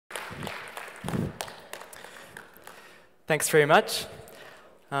Thanks very much.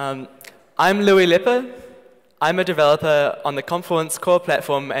 I'm Lepper. I'm a developer on the Confluence core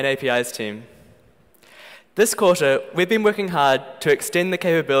platform and APIs team. This quarter, we've been working hard to extend the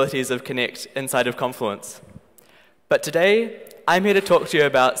capabilities of Connect inside of Confluence. But today, I'm here to talk to you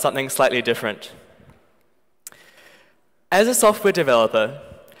about something slightly different. As a software developer,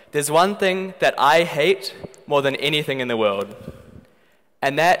 there's one thing that I hate more than anything in the world,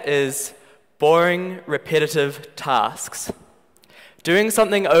 and that is boring, repetitive tasks. Doing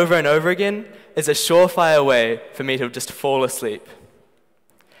something over and over again is a surefire way for me to just fall asleep.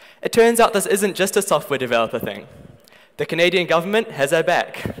 It turns out this isn't just a software developer thing. The Canadian government has our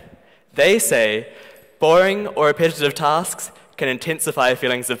back. They say boring or repetitive tasks can intensify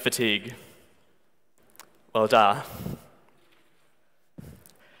feelings of fatigue. Well, duh.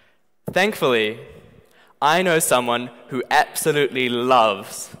 Thankfully, I know someone who absolutely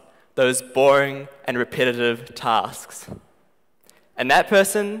loves those boring and repetitive tasks. And that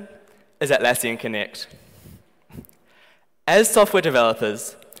person is Atlassian Connect. As software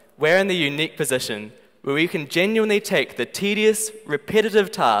developers, we're in the unique position where we can genuinely take the tedious,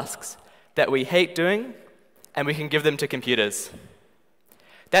 repetitive tasks that we hate doing, and we can give them to computers.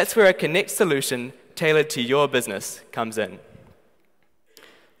 That's where a Connect solution tailored to your business comes in.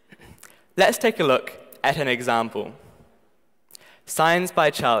 Let's take a look at an example. Signs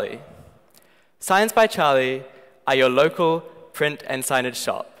by Charlie. Signs by Charlie are your local print and signage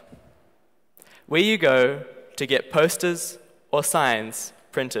shop, where you go to get posters or signs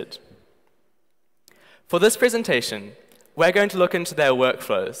printed. For this presentation, we're going to look into their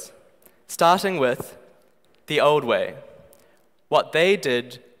workflows, starting with the old way, what they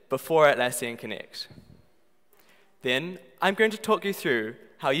did before Atlassian Connect. Then, I'm going to talk you through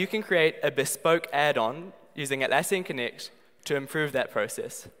how you can create a bespoke add-on using Atlassian Connect to improve that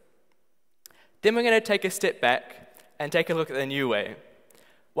process. Then we're going to take a step back and take a look at the new way,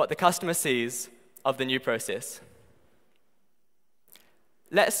 what the customer sees of the new process.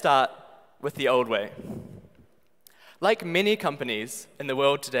 Let's start with the old way. Like many companies in the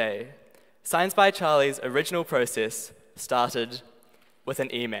world today, Signs by Charlie's original process started with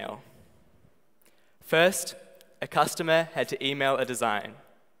an email. First, a customer had to email a design.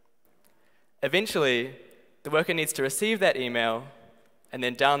 Eventually, the worker needs to receive that email and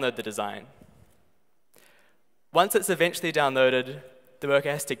then download the design. Once it's eventually downloaded, the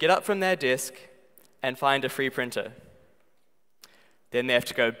worker has to get up from their desk and find a free printer. Then they have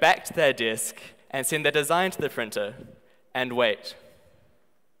to go back to their desk and send their design to the printer and wait.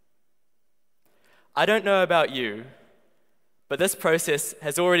 I don't know about you, but this process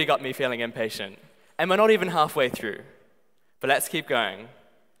has already got me feeling impatient, and we're not even halfway through. But let's keep going.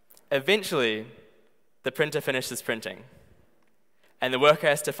 Eventually, the printer finishes printing, and the worker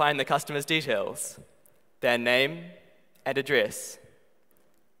has to find the customer's details, their name and address,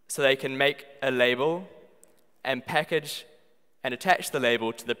 so they can make a label and package and attach the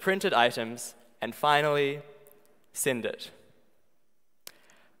label to the printed items and finally send it.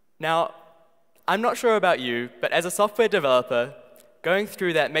 Now, I'm not sure about you, but as a software developer, going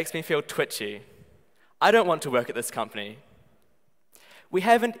through that makes me feel twitchy. I don't want to work at this company. We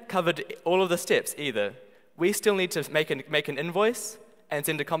haven't covered all of the steps either. We still need to make an invoice and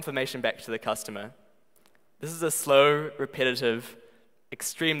send a confirmation back to the customer. This is a slow, repetitive,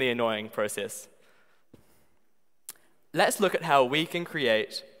 extremely annoying process. Let's look at how we can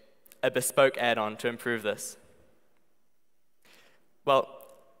create a bespoke add-on to improve this. Well,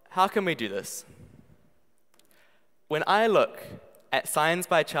 how can we do this? When I look at Signs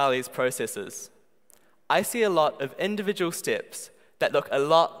by Charlie's processes, I see a lot of individual steps that look a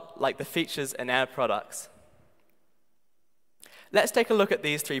lot like the features in our products. Let's take a look at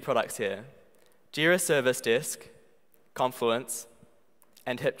these three products here: Jira Service Desk, Confluence,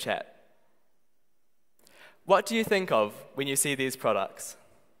 and HipChat. What do you think of when you see these products?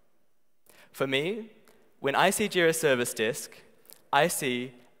 For me, when I see Jira Service Desk, I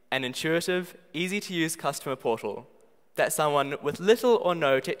see an intuitive, easy-to-use customer portal that someone with little or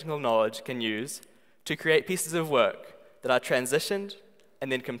no technical knowledge can use to create pieces of work that are transitioned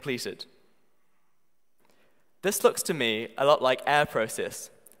and then completed. This looks to me a lot like our process,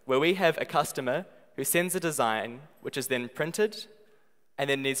 where we have a customer who sends a design, which is then printed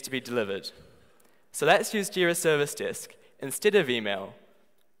and then needs to be delivered. So let's use Jira Service Desk instead of email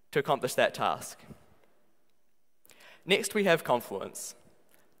to accomplish that task. Next, we have Confluence.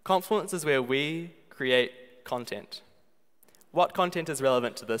 Confluence is where we create content. What content is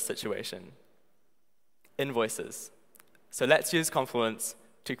relevant to this situation? Invoices. So let's use Confluence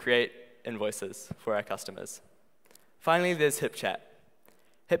to create invoices for our customers. Finally, there's HipChat.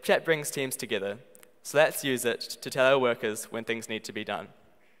 HipChat brings teams together So let's use it to tell our workers when things need to be done.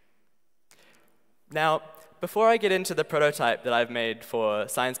 Now, before I get into the prototype that I've made for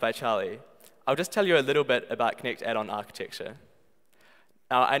Signs by Charlie, I'll just tell you a little bit about Connect add-on architecture.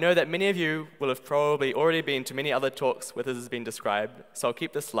 Now, I know that many of you will have probably already been to many other talks where this has been described, so I'll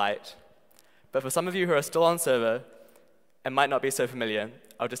keep this light. But for some of you who are still on server and might not be so familiar,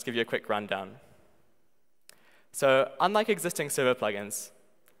 I'll just give you a quick rundown. So, unlike existing server plugins,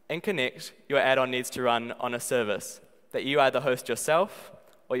 in Connect, your add-on needs to run on a service that you either host yourself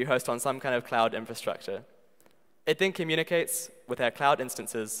or you host on some kind of cloud infrastructure. It then communicates with our cloud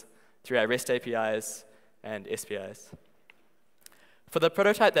instances through our REST APIs and SPIs. For the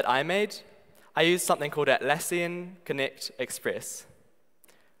prototype that I made, I used something called Atlassian Connect Express,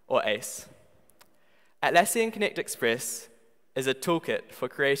 or ACE. Atlassian Connect Express is a toolkit for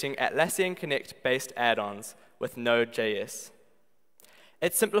creating Atlassian Connect-based add-ons with Node.js.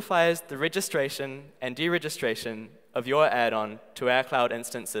 It simplifies the registration and deregistration of your add-on to our cloud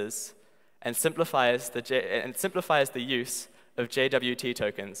instances and simplifies the use of JWT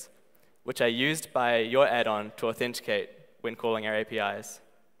tokens, which are used by your add-on to authenticate when calling our APIs.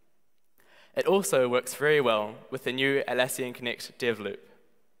 It also works very well with the new Atlassian Connect dev loop.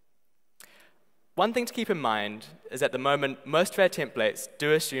 One thing to keep in mind is at the moment, most of our templates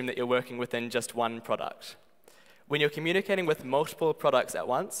do assume that you're working within just one product. When you're communicating with multiple products at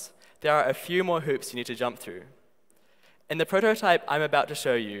once, there are a few more hoops you need to jump through. In the prototype I'm about to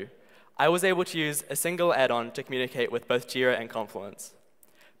show you, I was able to use a single add-on to communicate with both Jira and Confluence.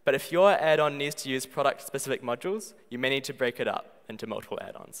 But if your add-on needs to use product-specific modules, you may need to break it up into multiple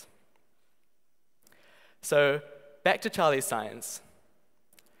add-ons. So back to Charlie's signs.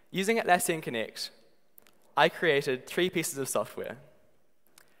 Using Atlassian Connect, I created 3 pieces of software.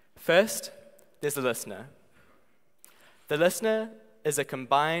 First, there's the listener. The listener is a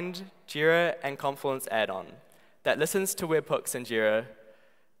combined Jira and Confluence add-on that listens to webhooks in Jira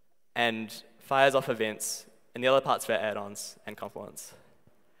and fires off events in the other parts of our add-ons and Confluence.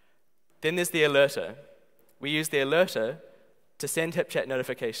 Then there's the alerter. We use the alerter to send HipChat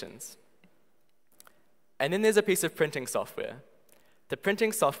notifications. And then there's a piece of printing software. The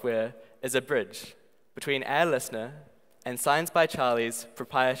printing software is a bridge between our listener and Signs by Charlie's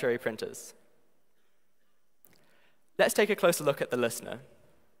proprietary printers. Let's take a closer look at the listener.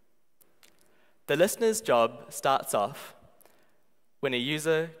 The listener's job starts off when a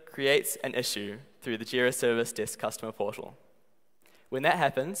user creates an issue through the Jira Service Desk customer portal. When that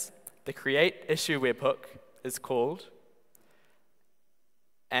happens, the create issue webhook is called,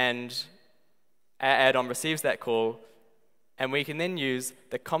 and our add-on receives that call, and we can then use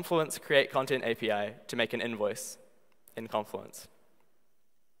the Confluence Create Content API to make an invoice in Confluence.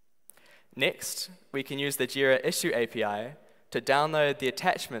 Next, we can use the Jira Issue API to download the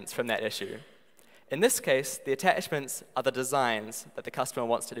attachments from that issue. In this case, the attachments are the designs that the customer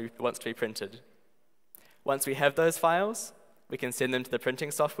wants to be printed. Once we have those files, we can send them to the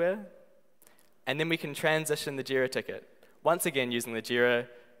printing software, and then we can transition the Jira ticket, once again using the Jira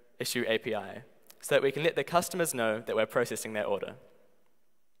Issue API, so that we can let the customers know that we're processing their order.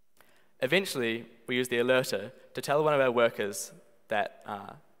 Eventually, we use the alerter to tell one of our workers that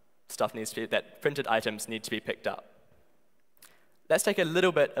that printed items need to be picked up. Let's take a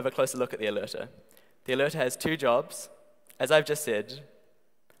little bit of a closer look at the alerter. The alerter has 2 jobs. As I've just said,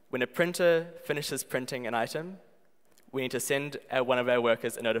 when a printer finishes printing an item, we need to send one of our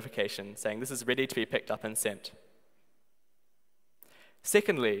workers a notification saying this is ready to be picked up and sent.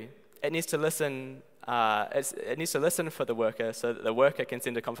 Secondly, it needs to listen for the worker so that the worker can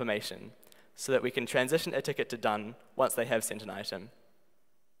send a confirmation so that we can transition a ticket to done once they have sent an item.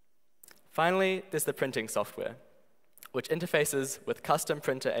 Finally, there's the printing software, which interfaces with custom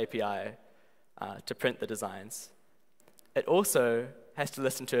printer API to print the designs. It also has to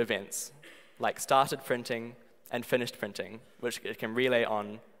listen to events like started printing and finished printing, which it can relay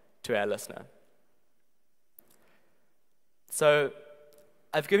on to our listener. So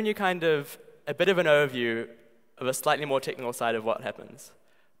I've given you kind of a bit of an overview of a slightly more technical side of what happens.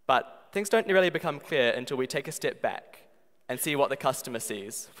 But things don't really become clear until we take a step back and see what the customer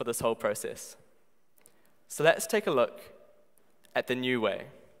sees for this whole process. So let's take a look at the new way,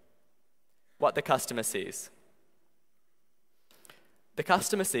 what the customer sees. The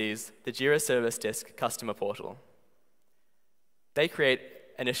customer sees the Jira Service Desk customer portal. They create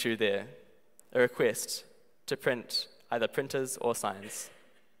an issue there, a request to print either printers or signs.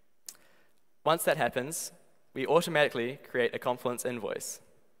 Once that happens, we automatically create a Confluence invoice.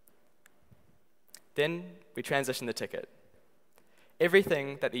 Then we transition the ticket.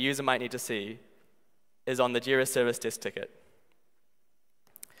 Everything that the user might need to see is on the Jira Service Desk ticket.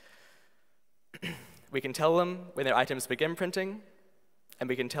 We can tell them when their items begin printing, and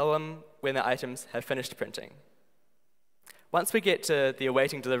we can tell them when their items have finished printing. Once we get to the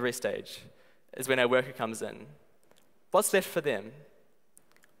awaiting delivery stage, is when our worker comes in. What's left for them?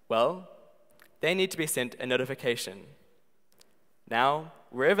 Well, they need to be sent a notification. Now,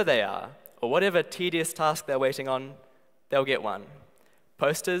 wherever they are, or whatever tedious task they're waiting on, they'll get one.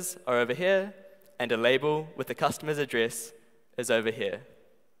 Posters are over here, and a label with the customer's address is over here.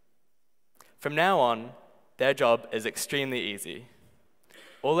 From now on, their job is extremely easy.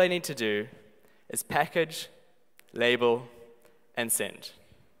 All they need to do is package, label, and send.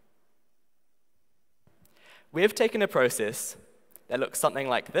 We have taken a process that looks something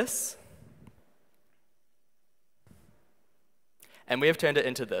like this, and we have turned it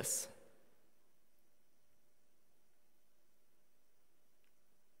into this.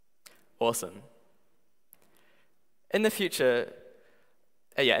 Awesome. In the future,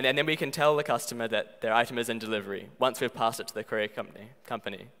 and then we can tell the customer that their item is in delivery once we've passed it to the courier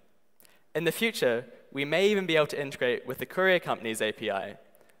company. In the future, we may even be able to integrate with the courier company's API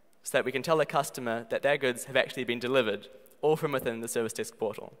so that we can tell the customer that their goods have actually been delivered, all from within the Service Desk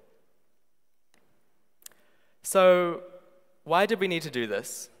portal. So, why did we need to do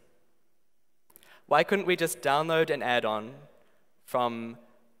this? Why couldn't we just download an add-on from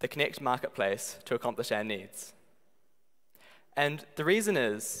the Connect marketplace to accomplish our needs? And the reason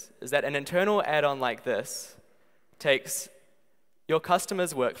is that an internal add-on like this takes your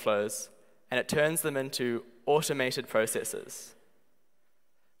customers' workflows and it turns them into automated processes.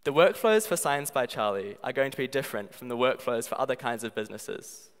 The workflows for Signs by Charlie are going to be different from the workflows for other kinds of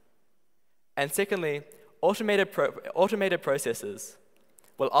businesses. And secondly, automated processes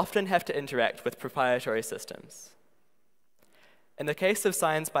will often have to interact with proprietary systems. In the case of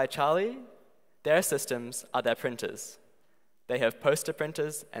Signs by Charlie, their systems are their printers. They have poster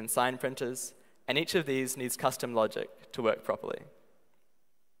printers and sign printers, and each of these needs custom logic to work properly.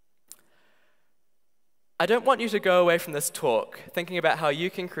 I don't want you to go away from this talk thinking about how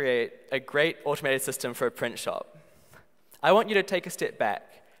you can create a great automated system for a print shop. I want you to take a step back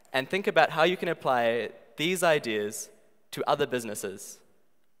and think about how you can apply these ideas to other businesses.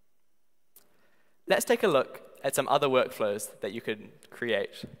 Let's take a look at some other workflows that you could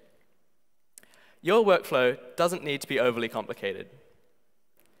create. Your workflow doesn't need to be overly complicated.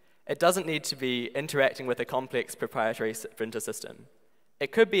 It doesn't need to be interacting with a complex proprietary printer system.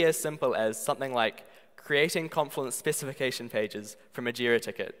 It could be as simple as something like creating Confluence specification pages from a Jira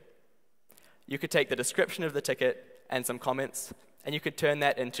ticket. You could take the description of the ticket and some comments, and you could turn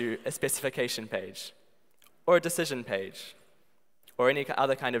that into a specification page, or a decision page, or any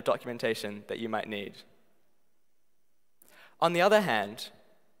other kind of documentation that you might need. On the other hand,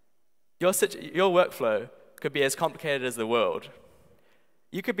 your workflow could be as complicated as the world.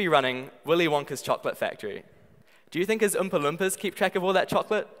 You could be running Willy Wonka's chocolate factory. Do you think his Oompa Loompas keep track of all that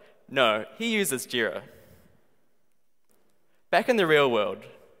chocolate? No, he uses Jira. Back in the real world,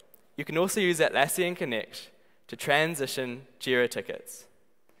 you can also use Atlassian Connect to transition Jira tickets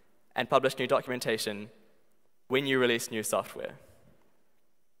and publish new documentation when you release new software.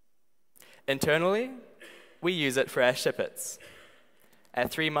 Internally, we use it for our ship-its. Our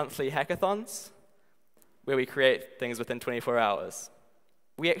 3 monthly hackathons, where we create things within 24 hours.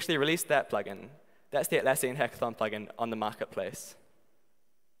 We actually released that plugin. That's the Atlassian Hackathon plugin on the marketplace.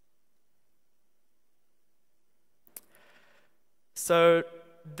 So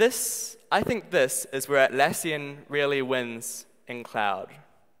I think this is where Atlassian really wins in cloud.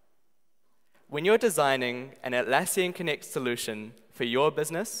 When you're designing an Atlassian Connect solution for your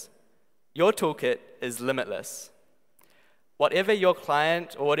business, your toolkit is limitless. Whatever your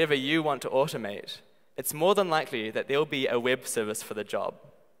client or whatever you want to automate, it's more than likely that there'll be a web service for the job.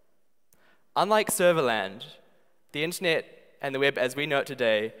 Unlike serverland, the internet and the web as we know it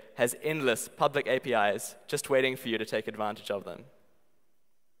today has endless public APIs just waiting for you to take advantage of them.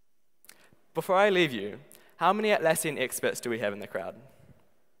 Before I leave you, how many Atlassian experts do we have in the crowd?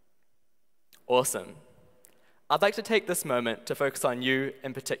 Awesome. I'd like to take this moment to focus on you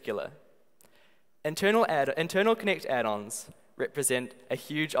in particular. Internal Connect add-ons represent a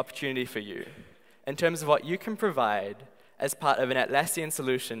huge opportunity for you in terms of what you can provide as part of an Atlassian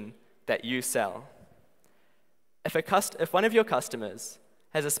solution that you sell. If one of your customers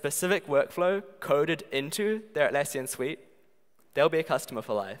has a specific workflow coded into their Atlassian suite, they'll be a customer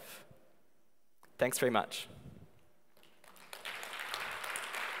for life. Thanks very much.